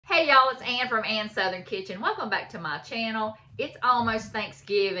Hey y'all, it's Ann from Ann's Southern Kitchen. Welcome back to my channel. It's almost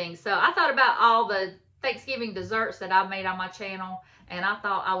Thanksgiving, so I thought about all the Thanksgiving desserts that I've made on my channel, and I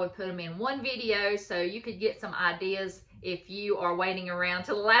thought I would put them in one video so you could get some ideas if you are waiting around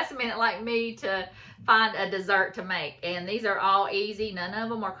till the last minute like me to find a dessert to make. And these are all easy. None of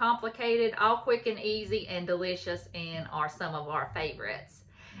them are complicated. All quick and easy and delicious, and are some of our favorites.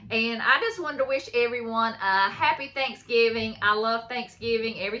 And I just wanted to wish everyone a happy Thanksgiving. I love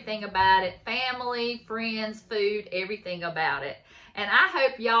Thanksgiving, everything about it. Family, friends, food, everything about it. And I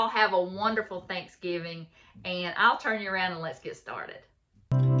hope y'all have a wonderful Thanksgiving. And I'll turn you around and let's get started.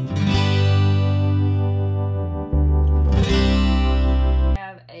 I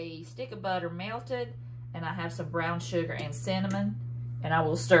have a stick of butter melted, and I have some brown sugar and cinnamon, and I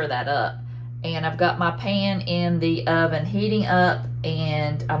will stir that up. And I've got my pan in the oven heating up,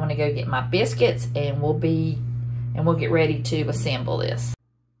 and I'm gonna go get my biscuits, and we'll get ready to assemble this.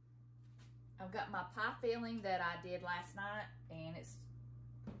 I've got my pie filling that I did last night, and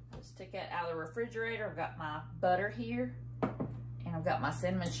I just took it out of the refrigerator. I've got my butter here, and I've got my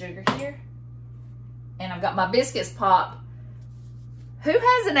cinnamon sugar here, and I've got my biscuits popped. Who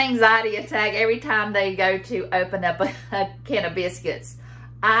has an anxiety attack every time they go to open up a can of biscuits?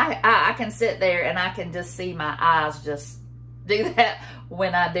 I can sit there and I can just see my eyes just do that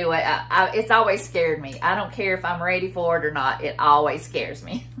when I do it. It's always scared me. I don't care if I'm ready for it or not. It always scares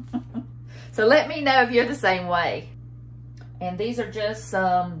me. So let me know if you're the same way. And these are just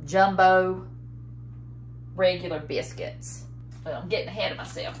some jumbo regular biscuits. But I'm getting ahead of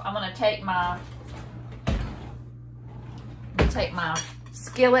myself. I'm going to take my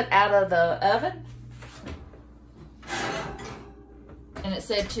skillet out of the oven. And it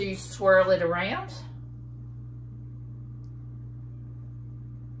said to swirl it around.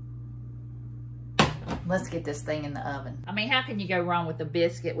 Let's get this thing in the oven. I mean, how can you go wrong with a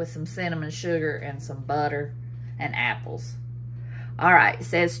biscuit with some cinnamon sugar and some butter and apples? All right, it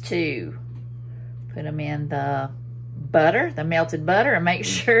says to put them in the butter, the melted butter, and make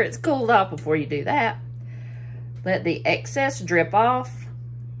sure it's cooled off before you do that. Let the excess drip off.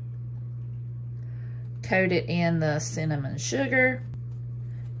 Coat it in the cinnamon sugar.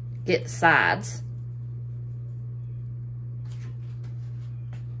 Get the sides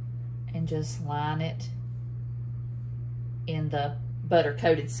and just line it in the butter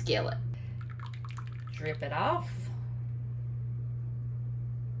coated skillet. Drip it off.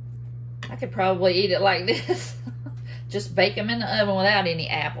 I could probably eat it like this. Just bake them in the oven without any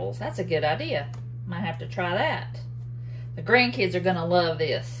apples. That's a good idea. Might have to try that. The grandkids are gonna love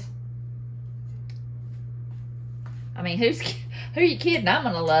this. I mean, who are you kidding? I'm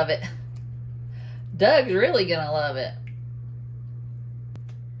gonna love it. Doug's really gonna love it.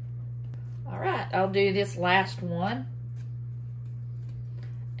 All right, I'll do this last one,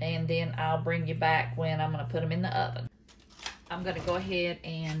 and then I'll bring you back when I'm gonna put them in the oven. I'm gonna go ahead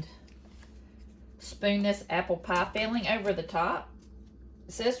and spoon this apple pie filling over the top.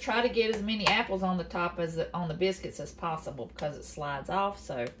 It says try to get as many apples on the top as on the biscuits as possible because it slides off.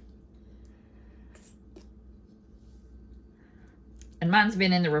 So. And mine's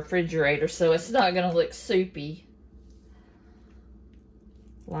been in the refrigerator, so it's not going to look soupy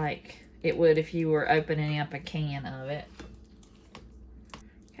like it would if you were opening up a can of it.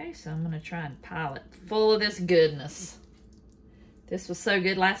 Okay, so I'm going to try and pile it full of this goodness. This was so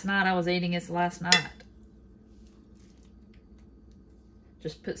good last night. I was eating this last night.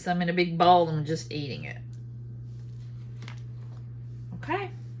 Just put some in a big bowl and just eating it.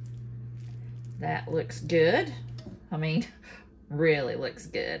 Okay. That looks good. I mean, really looks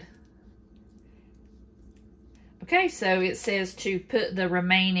good. Okay, so it says to put the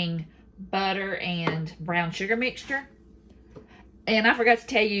remaining butter and brown sugar mixture. And I forgot to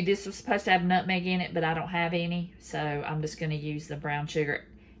tell you, this was supposed to have nutmeg in it, but I don't have any. So I'm just going to use the brown sugar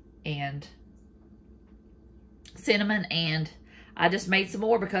and cinnamon. And I just made some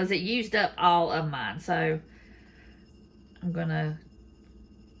more because it used up all of mine. So I'm going to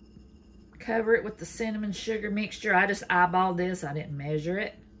cover it with the cinnamon sugar mixture. I just eyeballed this. I didn't measure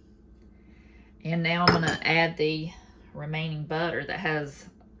it. And now I'm going to add the remaining butter that has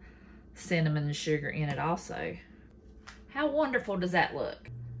cinnamon and sugar in it also. How wonderful does that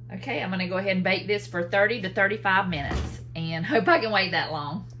look? Okay, I'm going to go ahead and bake this for 30 to 35 minutes. And hope I can wait that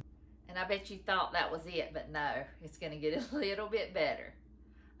long. And I bet you thought that was it, but no. It's going to get a little bit better.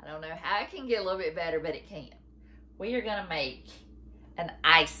 I don't know how it can get a little bit better, but it can. We are going to make an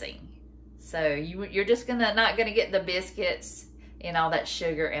icing. So you're just not gonna get the biscuits and all that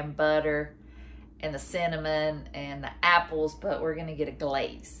sugar and butter and the cinnamon and the apples, but we're gonna get a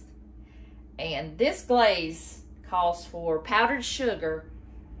glaze. And this glaze calls for powdered sugar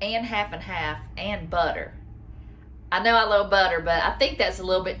and half and half and butter. I know I love butter, but I think that's a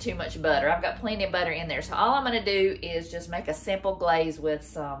little bit too much butter. I've got plenty of butter in there. So all I'm gonna do is just make a simple glaze with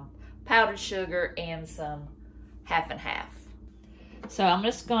some powdered sugar and some half and half. So I'm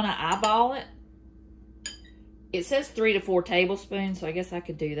just gonna eyeball it. It says 3 to 4 tablespoons, so I guess I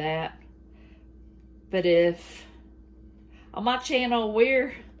could do that. But if on my channel,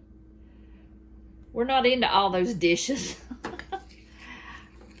 we're not into all those dishes.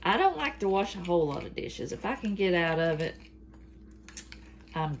 I don't like to wash a whole lot of dishes. If I can get out of it,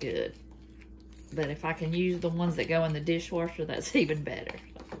 I'm good. But if I can use the ones that go in the dishwasher, that's even better.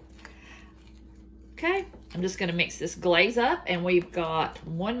 Okay, I'm just gonna mix this glaze up, and we've got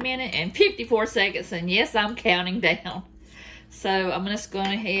 1 minute and 54 seconds, and yes, I'm counting down. So I'm just going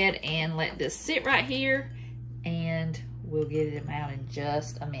ahead and let this sit right here, and we'll get them out in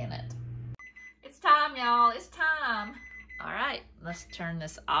just a minute. It's time, y'all, it's time. All right, let's turn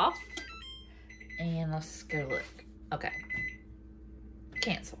this off, and let's go look. Okay,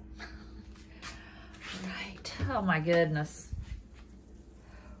 cancel. All right, oh my goodness.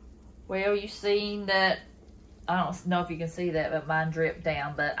 Well, you seen that, I don't know if you can see that, but mine dripped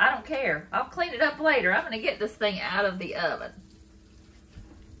down, but I don't care. I'll clean it up later. I'm gonna get this thing out of the oven.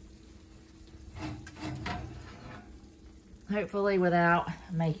 Hopefully without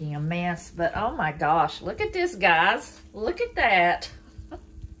making a mess, but oh my gosh, look at this, guys. Look at that.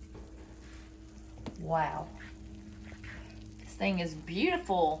 Wow. This thing is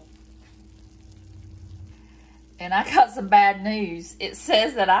beautiful. And I got some bad news. It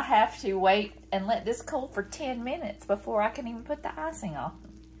says that I have to wait and let this cool for 10 minutes before I can even put the icing on.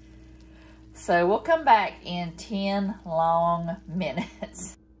 So we'll come back in 10 long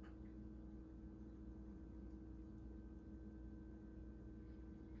minutes.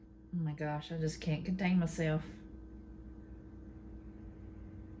 Oh my gosh, I just can't contain myself.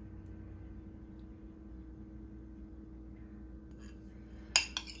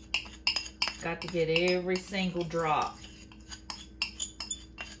 Got to get every single drop.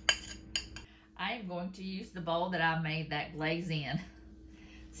 I am going to use the bowl that I made that glaze in.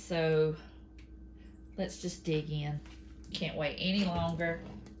 So let's just dig in. Can't wait any longer.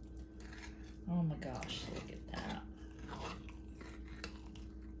 Oh my gosh, look at that.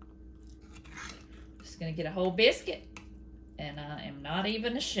 Just gonna get a whole biscuit, and I am not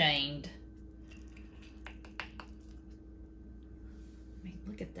even ashamed. I mean,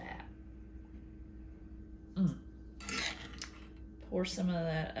 look at that. Pour some of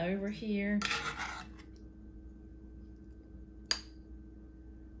that over here.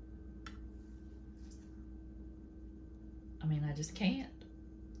 I mean, I just can't.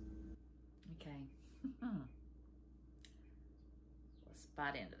 Okay. Let's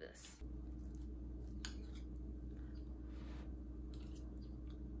bite into this.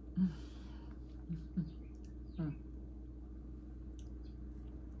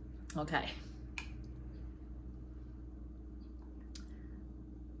 Okay.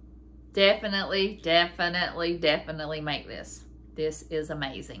 Definitely make this. This is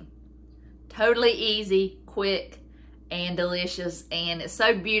amazing. Totally easy, quick, and delicious, and it's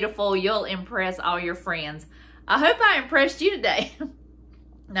so beautiful. You'll impress all your friends. I hope I impressed you today.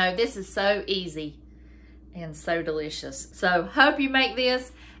 No, this is so easy and so delicious. So hope you make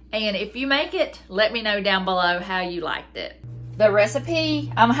this, and if you make it, let me know down below how you liked it. The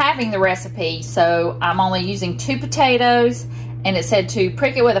recipe, I'm having the recipe, so I'm only using 2 potatoes, and it said to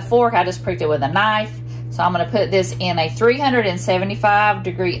prick it with a fork. I just pricked it with a knife. So I'm gonna put this in a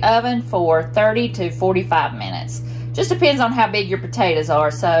 375-degree oven for 30 to 45 minutes. Just depends on how big your potatoes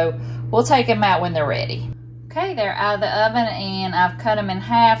are, so we'll take them out when they're ready. Okay, they're out of the oven, and I've cut them in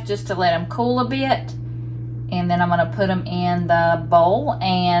half just to let them cool a bit. And then I'm gonna put them in the bowl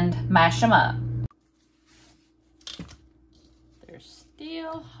and mash them up. They're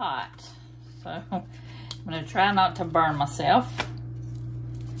still hot, so I'm gonna try not to burn myself.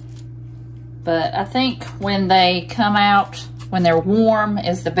 But I think when they come out, when they're warm,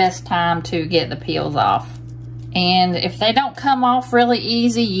 is the best time to get the peels off. And if they don't come off really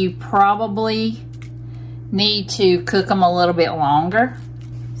easy, you probably need to cook them a little bit longer.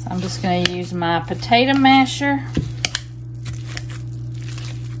 So I'm just gonna use my potato masher.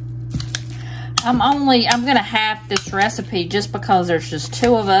 I'm gonna half this recipe just because there's just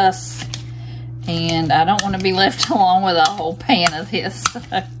 2 of us, and I don't want to be left alone with a whole pan of this. So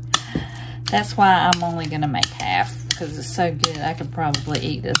that's why I'm only gonna make half, because it's so good. I could probably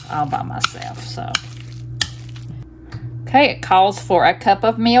eat this all by myself. So okay, it calls for a cup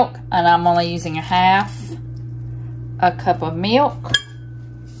of milk, and I'm only using a half a cup of milk.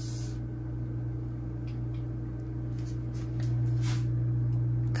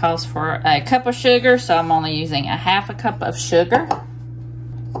 calls for a cup of sugar, so I'm only using a half a cup of sugar.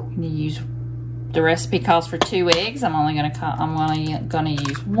 You use, the recipe calls for 2 eggs. I'm only gonna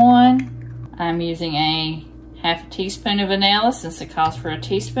use 1. I'm using a half a teaspoon of vanilla since it calls for a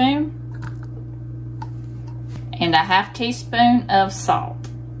teaspoon, and a half teaspoon of salt.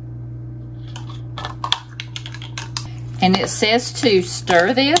 And it says to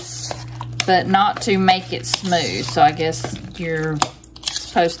stir this, but not to make it smooth. So I guess you're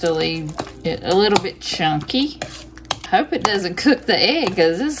supposed to leave it a little bit chunky. Hope it doesn't cook the egg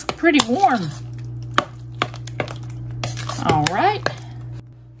because it's pretty warm. All right.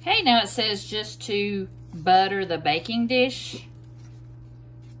 Okay, now it says just to butter the baking dish.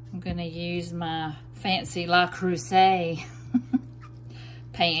 I'm gonna use my fancy Le Creuset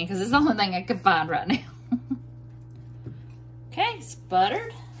pan because it's the only thing I can find right now. Okay, it's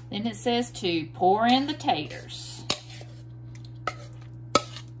buttered. Then it says to pour in the taters.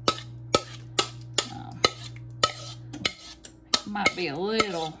 Might be a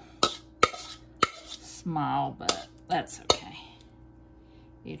little small, but that's okay.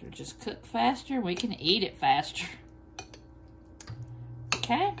 It'll just cook faster. We can eat it faster.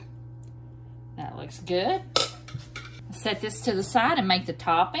 Okay, that looks good. I'll set this to the side and make the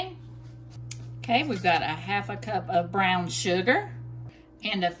topping. Okay, we've got a half a cup of brown sugar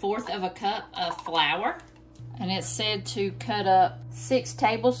and 1/4 cup of flour. And it said to cut up 6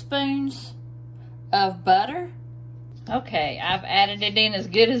 tablespoons of butter. Okay, I've added it in as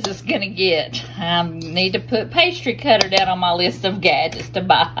good as it's gonna get. I need to put pastry cutter down on my list of gadgets to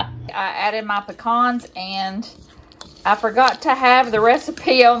buy. I added my pecans and I forgot to have the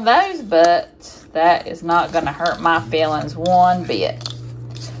recipe on those, but that is not gonna hurt my feelings one bit.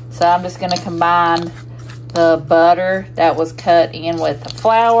 So I'm just gonna combine the butter that was cut in with the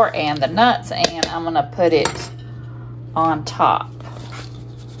flour and the nuts, and I'm gonna put it on top.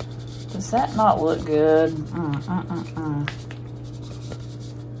 Does that not look good?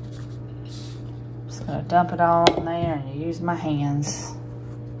 Just gonna dump it all in there and use my hands.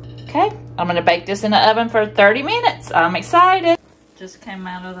 Okay, I'm gonna bake this in the oven for 30 minutes. I'm excited. Just came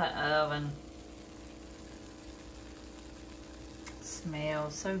out of the oven.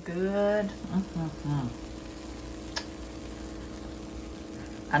 Smells so good.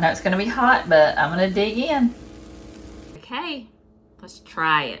 I know it's gonna be hot, but I'm gonna dig in. Okay, let's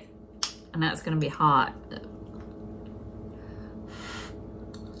try it. I know it's gonna be hot.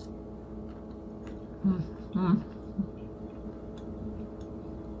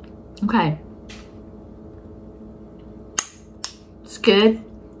 Okay. It's good.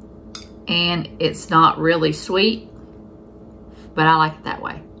 And it's not really sweet, but I like it that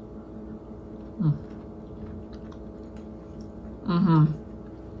way.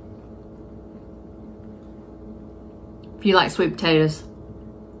 If you like sweet potatoes,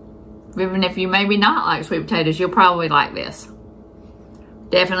 even if you maybe not like sweet potatoes, you'll probably like this.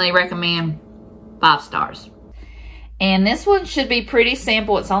 Definitely recommend, 5 stars. And this one should be pretty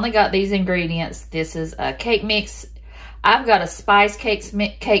simple. It's only got these ingredients. This is a cake mix. I've got a spice cake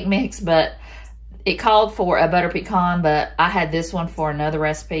mix, but it called for a butter pecan, but I had this one for another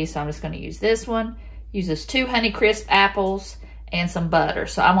recipe, so I'm just gonna use this one. Uses 2 Honeycrisp apples and some butter.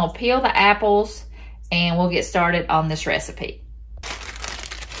 So I'm gonna peel the apples and we'll get started on this recipe.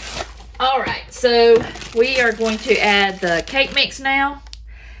 All right, so we are going to add the cake mix now.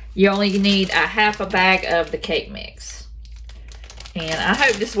 You only need a half a bag of the cake mix. And I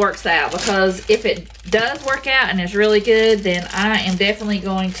hope this works out, because if it does work out and is really good, then I am definitely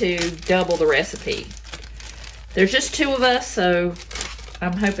going to double the recipe. There's just 2 of us, so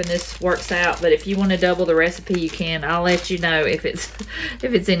I'm hoping this works out. But if you want to double the recipe, you can. I'll let you know if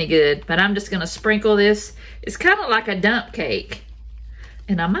it's any good. But I'm just going to sprinkle this. It's kind of like a dump cake.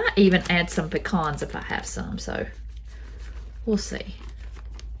 And I might even add some pecans if I have some, so we'll see.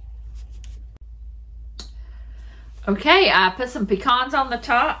 Okay, I put some pecans on the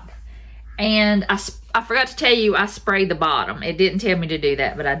top, and I forgot to tell you I sprayed the bottom. It didn't tell me to do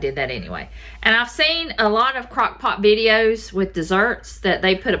that, but I did that anyway. And I've seen a lot of crock pot videos with desserts that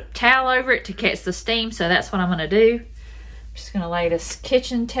they put a towel over it to catch the steam, so that's what I'm gonna do. I'm just gonna lay this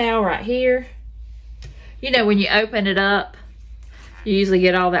kitchen towel right here. You know, when you open it up, you usually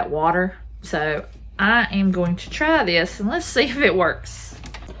get all that water. So I am going to try this, and let's see if it works.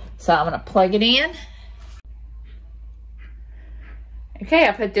 So I'm gonna plug it in. Okay,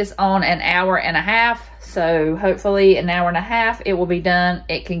 I put this on 1.5 hours, so hopefully 1.5 hours it will be done.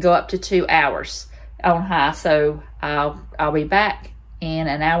 It can go up to 2 hours on high, so I'll be back in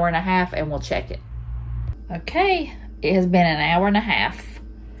 1.5 hours and we'll check it. Okay, it has been 1.5 hours.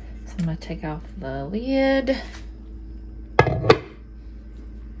 So I'm gonna take off the lid.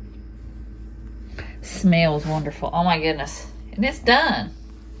 smells wonderful. Oh my goodness. And it's done.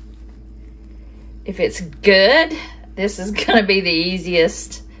 If it's good, this is gonna be the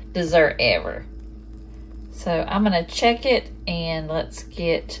easiest dessert ever. So I'm gonna check it and let's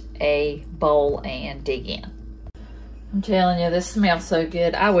get a bowl and dig in. I'm telling you, this smells so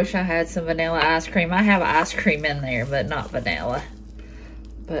good. I wish I had some vanilla ice cream. I have ice cream in there, but not vanilla.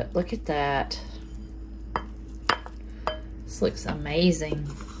 But look at that. This looks amazing.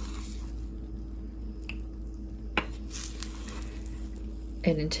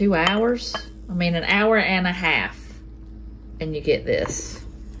 And in 2 hours, I mean an hour and a half, and you get this.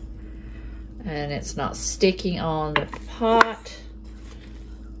 And it's not sticking on the pot.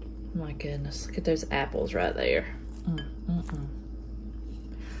 Oh my goodness, look at those apples right there.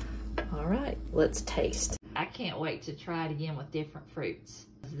 All right, let's taste. I can't wait to try it again with different fruits.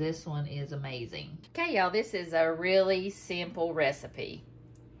 This one is amazing. Okay, y'all, this is a really simple recipe.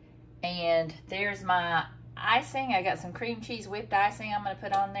 And there's my icing. I got some cream cheese whipped icing I'm gonna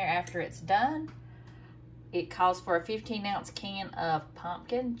put on there after it's done. It calls for a 15-ounce can of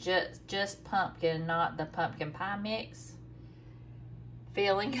pumpkin, just pumpkin, not the pumpkin pie mix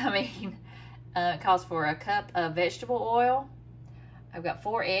filling. I mean, it calls for a cup of vegetable oil. I've got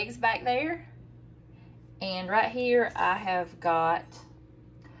 4 eggs back there. And right here I have got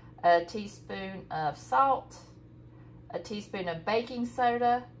a teaspoon of salt, a teaspoon of baking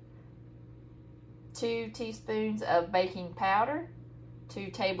soda, 2 teaspoons of baking powder,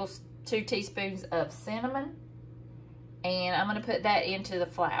 2 teaspoons of cinnamon, and I'm going to put that into the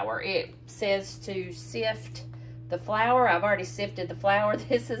flour. It says to sift the flour. I've already sifted the flour.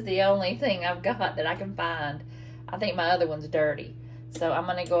 This is the only thing I've got that I can find. I think my other one's dirty. So I'm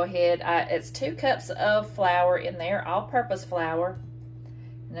going to go ahead. It's 2 cups of flour in there, all-purpose flour.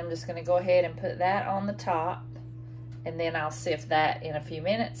 And I'm just going to go ahead and put that on the top. And then I'll sift that in a few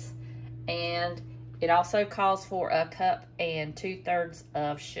minutes. And it also calls for a cup and 2/3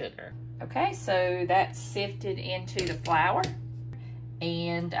 of sugar. Okay, so that's sifted into the flour.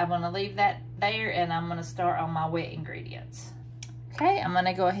 And I'm going to leave that there, and I'm going to start on my wet ingredients. Okay, I'm going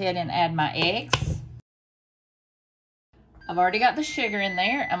to go ahead and add my eggs. I've already got the sugar in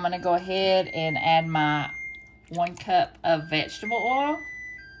there. I'm going to go ahead and add my 1 cup of vegetable oil.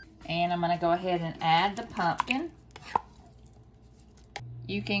 And I'm going to go ahead and add the pumpkin.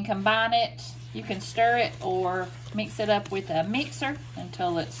 You can combine it, you can stir it or mix it up with a mixer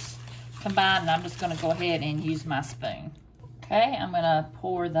until it's combined. And I'm just going to go ahead and use my spoon. Okay, I'm going to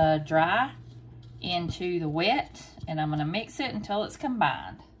pour the dry into the wet, and I'm going to mix it until it's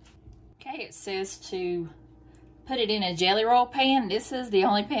combined. Okay, it says to put it in a jelly roll pan. This is the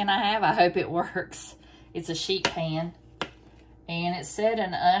only pan I have. I hope it works. It's a sheet pan. And it said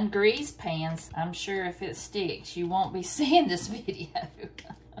an ungreased pan. I'm sure if it sticks, you won't be seeing this video.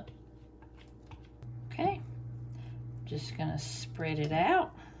 Okay, just gonna spread it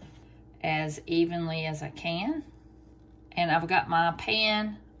out as evenly as I can. And I've got my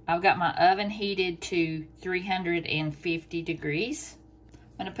pan, I've got my oven heated to 350 degrees.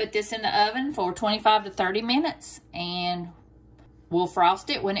 I'm gonna put this in the oven for 25 to 30 minutes and we'll frost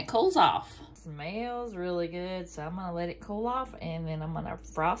it when it cools off. Smells really good, so I'm gonna let it cool off and then I'm gonna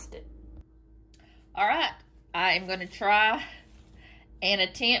frost it. All right, I am gonna try and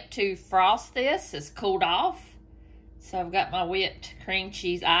attempt to frost this. It's cooled off. So I've got my whipped cream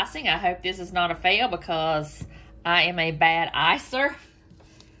cheese icing. I hope this is not a fail because I am a bad icer.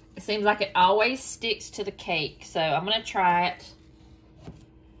 It seems like it always sticks to the cake, so I'm gonna try it.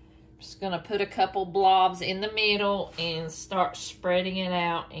 Just gonna put a couple blobs in the middle and start spreading it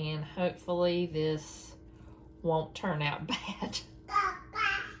out, and hopefully this won't turn out bad.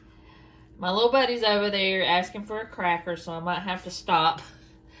 My little buddy's over there asking for a cracker, so I might have to stop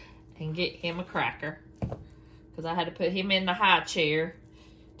and get him a cracker because I had to put him in the high chair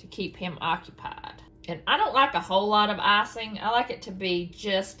to keep him occupied. And I don't like a whole lot of icing. I like it to be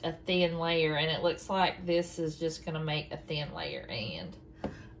just a thin layer, and it looks like this is just gonna make a thin layer, and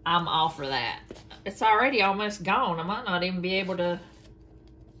I'm all for that. It's already almost gone. I might not even be able to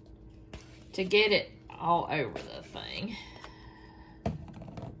get it all over the thing.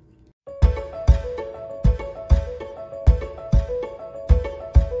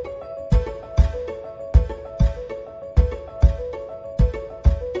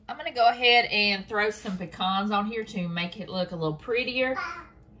 I'm gonna go ahead and throw some pecans on here to make it look a little prettier,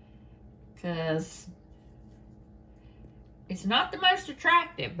 because it's not the most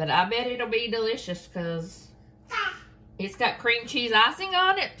attractive, but I bet it'll be delicious because it's got cream cheese icing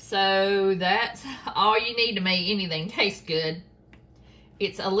on it. So that's all you need to make anything taste good.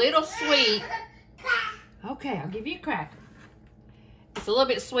 It's a little sweet. Okay, I'll give you a cracker. It's a little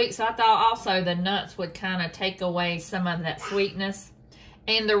bit sweet, so I thought also the nuts would kind of take away some of that sweetness.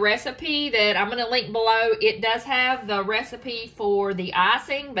 And the recipe that I'm going to link below, it does have the recipe for the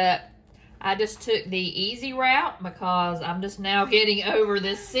icing, but I just took the easy route because I'm just now getting over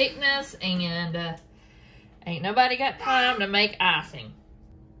this sickness and ain't nobody got time to make icing.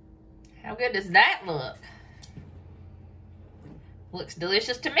 How good does that look? Looks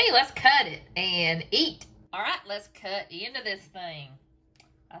delicious to me. Let's cut it and eat. All right, let's cut into this thing.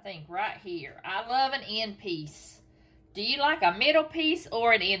 I think right here. I love an end piece. Do you like a middle piece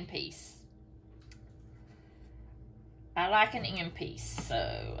or an end piece? I like an end piece,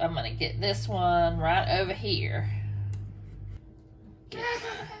 so I'm gonna get this one right over here.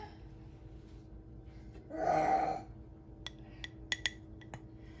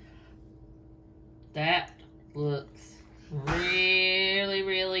 That looks really,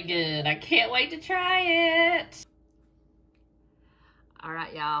 really good. I can't wait to try it. All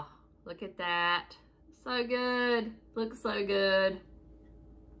right, y'all, look at that. So good, looks so good.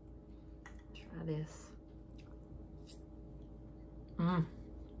 Try this.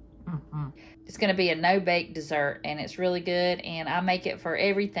 It's gonna be a no-bake dessert and it's really good, and I make it for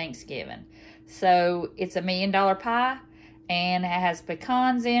every Thanksgiving. So it's a $1 million pie and it has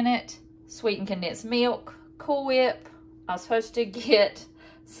pecans in it, sweetened condensed milk, Cool Whip. I was supposed to get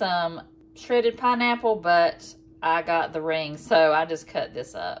some shredded pineapple, but I got the ring, so I just cut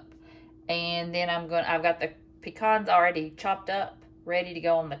this up. And then I've got the pecans already chopped up, ready to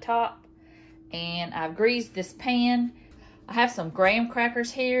go on the top. And I've greased this pan. I have some graham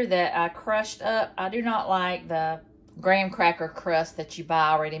crackers here that I crushed up. I do not like the graham cracker crust that you buy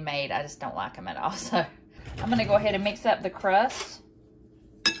already made. I just don't like them at all. So I'm gonna go ahead and mix up the crust.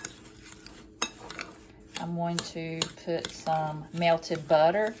 I'm going to put some melted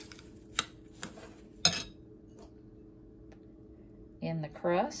butter in the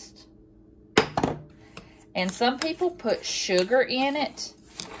crust. And some people put sugar in it.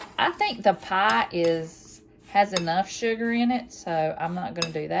 I think the pie has enough sugar in it, so I'm not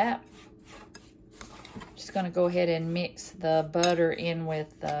going to do that. Just going to go ahead and mix the butter in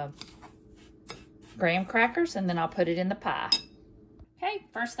with the graham crackers, and then I'll put it in the pie. Okay,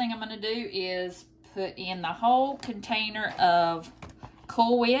 first thing I'm going to do is put in the whole container of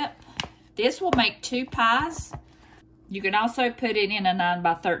Cool Whip. This will make 2 pies. You can also put it in a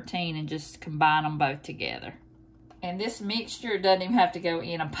 9x13 and just combine them both together. And this mixture doesn't even have to go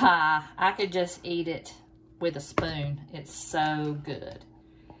in a pie. I could just eat it with a spoon. It's so good.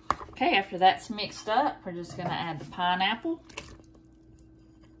 Okay, after that's mixed up, we're just gonna add the pineapple.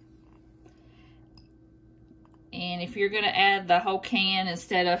 And if you're gonna add the whole can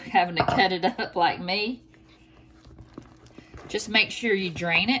instead of having to cut it up like me, just make sure you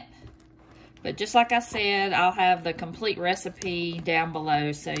drain it. But just like I said, I'll have the complete recipe down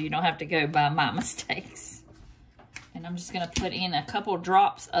below so you don't have to go by my mistakes. And I'm just gonna put in a couple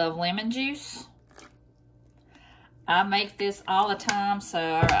drops of lemon juice. I make this all the time, so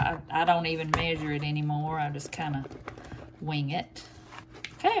I don't even measure it anymore. I just kind of wing it.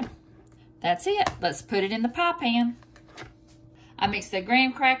 Okay, that's it. Let's put it in the pie pan. I mixed the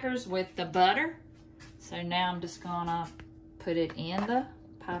graham crackers with the butter. So now I'm just gonna put it in the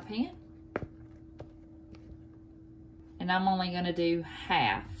pie pan. And I'm only gonna do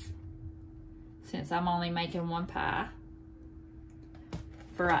half, since I'm only making 1 pie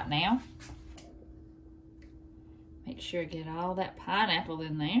for right now. Make sure I get all that pineapple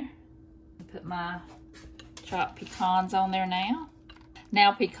in there. Put my chopped pecans on there now.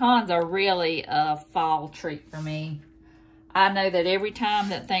 Now pecans are really a fall treat for me. I know that every time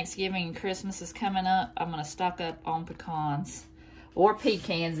that Thanksgiving and Christmas is coming up, I'm gonna stock up on pecans. Or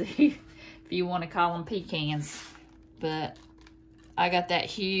pecans, if you wanna call them pecans. But I got that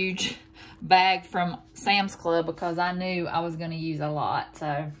huge bag from Sam's Club because I knew I was gonna use a lot. So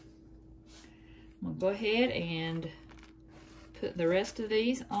I'm gonna go ahead and put the rest of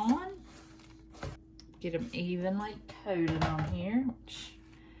these on. Get them evenly coated on here.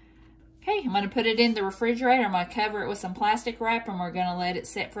 Okay, I'm gonna put it in the refrigerator. I'm gonna cover it with some plastic wrap and we're gonna let it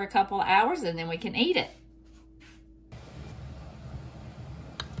sit for a couple of hours and then we can eat it.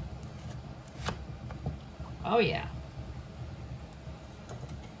 Oh yeah.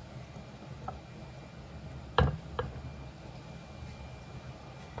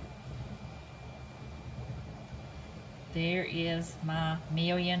 There is my $1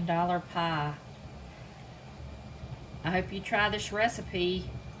 million pie. I hope you try this recipe.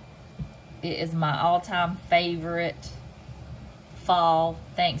 It is my all-time favorite fall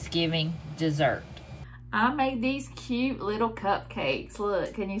Thanksgiving dessert. I made these cute little cupcakes.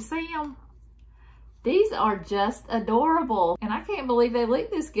 Look, can you see them? These are just adorable. And I can't believe they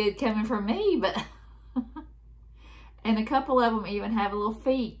look this good coming from me, but and a couple of them even have little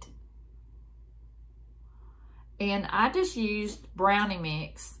feet. And I just used brownie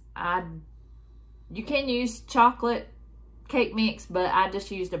mix. You can use chocolate cake mix, but I just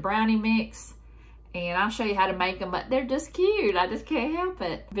used a brownie mix. And I'll show you how to make them, but they're just cute. I just can't help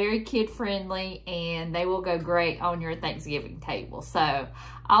it. Very kid-friendly, and they will go great on your Thanksgiving table. So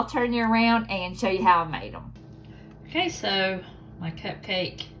I'll turn you around and show you how I made them. Okay, so my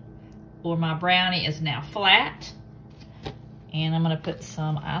cupcake or my brownie is now flat. And I'm gonna put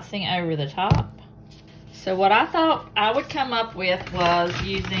some icing over the top. So what I thought I would come up with was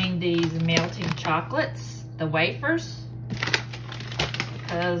using these melting chocolates, the wafers,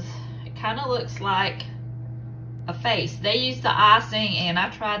 because it kind of looks like a face. They used the icing and I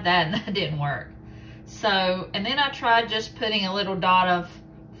tried that and that didn't work. So, and then I tried just putting a little dot of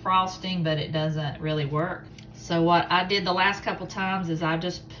frosting, but it doesn't really work. So what I did the last couple times is I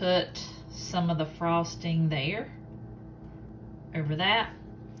just put some of the frosting there, over that.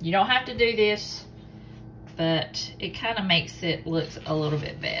 You don't have to do this, but it kind of makes it look a little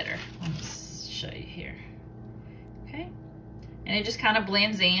bit better. Let's show you here. Okay. And it just kind of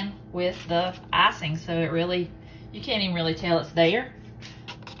blends in with the icing, so it really, you can't even really tell it's there.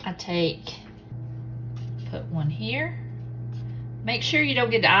 I put one here. Make sure you don't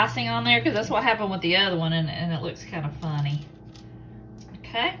get the icing on there, because that's what happened with the other one, and it looks kind of funny.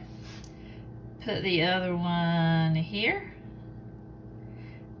 Okay. Put the other one here.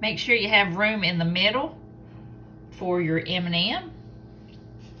 Make sure you have room in the middle for your M&M.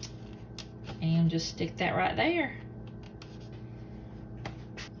 And just stick that right there.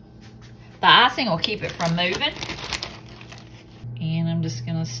 The icing will keep it from moving. And I'm just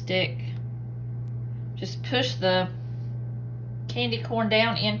gonna just push the candy corn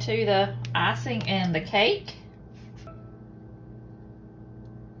down into the icing and the cake.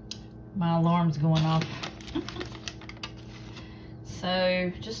 My alarm's going off. So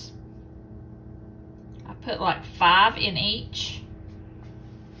I put like 5 in each.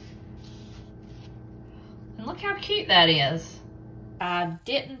 And look how cute that is. I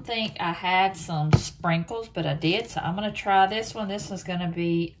didn't think I had some sprinkles, but I did. So I'm gonna try this one. This is gonna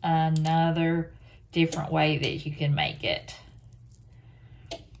be another different way that you can make it.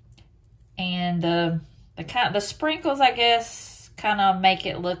 And the sprinkles, I guess, kind of make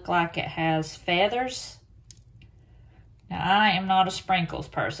it look like it has feathers. Now, I am not a sprinkles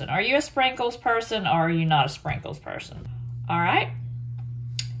person. Are you a sprinkles person, or are you not a sprinkles person? All right.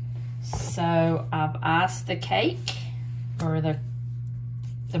 So I've iced the cake, or the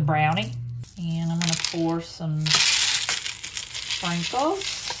brownie, and I'm gonna pour some sprinkles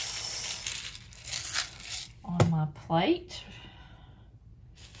on my plate.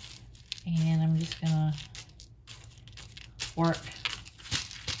 And I'm just gonna work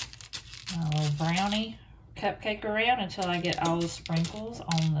my little brownie cupcake around until I get all the sprinkles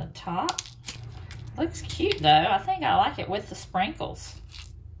on the top. Looks cute though. I think I like it with the sprinkles.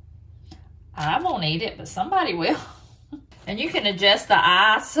 I won't eat it, but somebody will. And you can adjust the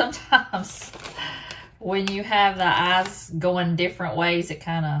eyes sometimes. When you have the eyes going different ways, it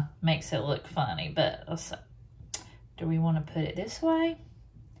kind of makes it look funny. But let's see. Do we want to put it this way?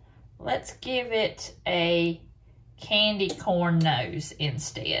 Let's give it a candy corn nose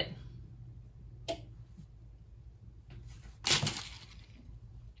instead.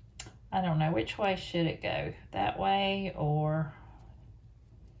 I don't know, which way should it go? That way or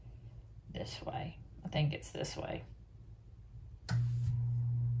this way? I think it's this way.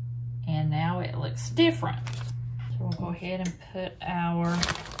 And now it looks different. So we'll go ahead and put our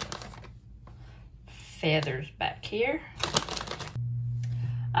feathers back here.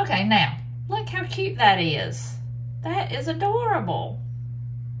 Okay, now, look how cute that is. That is adorable.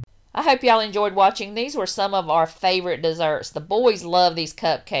 I hope y'all enjoyed watching. These were some of our favorite desserts. The boys love these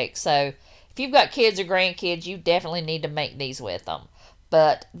cupcakes, so if you've got kids or grandkids, you definitely need to make these with them.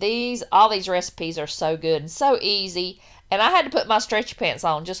 But all these recipes are so good and so easy. And I had to put my stretchy pants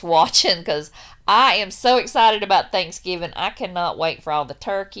on just watching, because I am so excited about Thanksgiving. I cannot wait for all the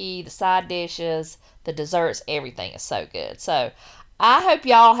turkey, the side dishes, the desserts. Everything is so good. So I hope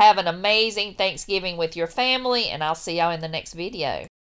y'all have an amazing Thanksgiving with your family, and I'll see y'all in the next video.